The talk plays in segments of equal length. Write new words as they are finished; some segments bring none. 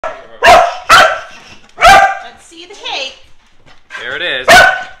there it is.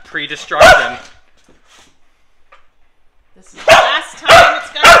 Pre-destruction. This is the last time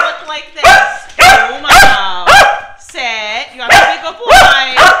it's going to look like this. Kumo, sit. You have to be a good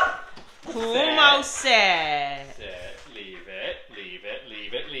boy. Kumo, sit. Sit. Leave it. Leave it.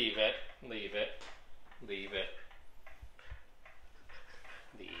 Leave it. Leave it. Leave it. Leave it.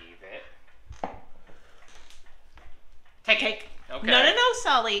 Leave it. Take cake. Okay. No,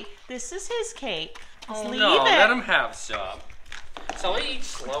 Sully. This is his cake. Just leave no, it. let him have some. Sully eats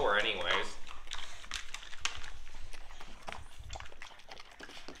slower anyways.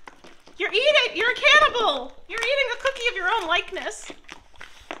 You're eating. You're a cannibal. You're eating a cookie of your own likeness.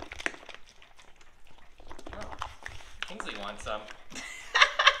 Oh, Kingsley wants some.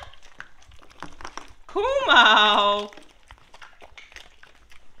 Kumo.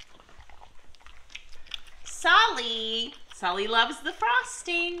 Sully. Sully loves the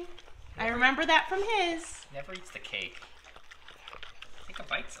frosting. I remember that from his. Never eats the cake. Take a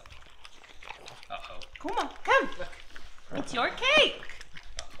bite, Sully. Uh-oh. Kumo, come. Look. It's your cake.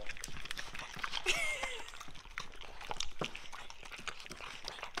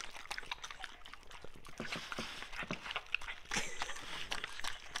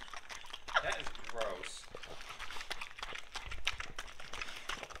 That is gross.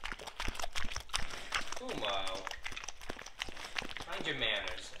 Kumo. Mind your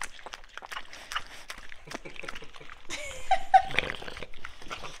manners.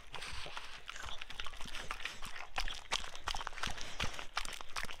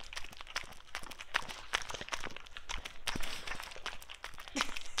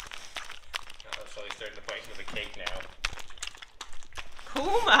 So he's starting to bite into the cake now.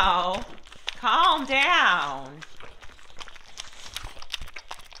 Kumo, calm down.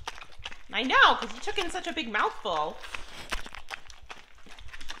 I know, because you took in such a big mouthful.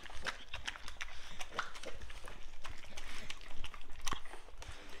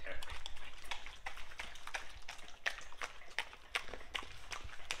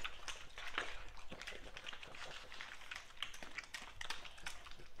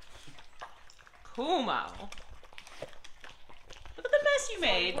 Kumo. Look at the mess you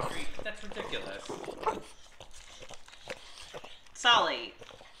made. That's ridiculous. Sully.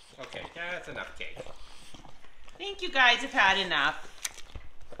 Okay, yeah, that's enough cake. I think you guys have had enough.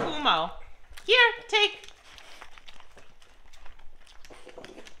 Kumo. Here, take.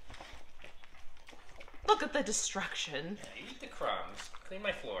 Look at the destruction. Yeah, eat the crumbs. Clean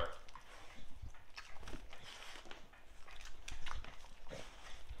my floor.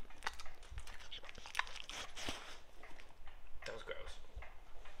 That was gross.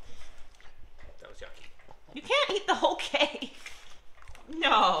 That was yucky. You can't eat the whole cake.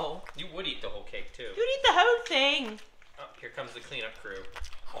 No. You would eat the whole cake too. You'd eat the whole thing. Oh, here comes the cleanup crew.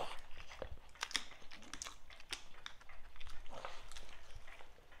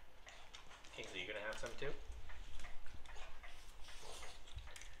 Kingsley, you gonna have some too?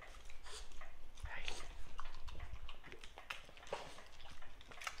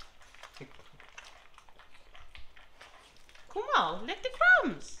 Kumo, lick the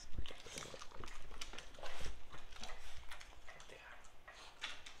crumbs.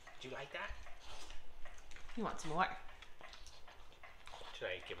 Do you like that? You want some more? Should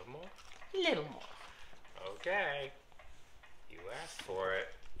I give him more? A little more. Okay. You asked for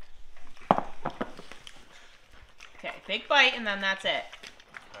it. Okay, big bite and then that's it.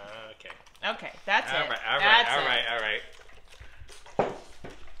 Okay. Okay, that's it. All right, That's all it. right, all right.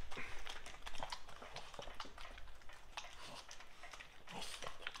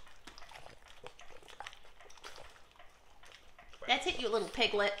 That's it, you little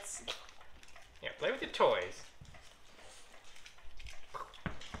piglets. Yeah, play with your toys.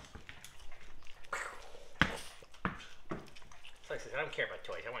 It's like I said, I don't care about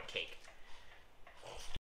toys. I want cake.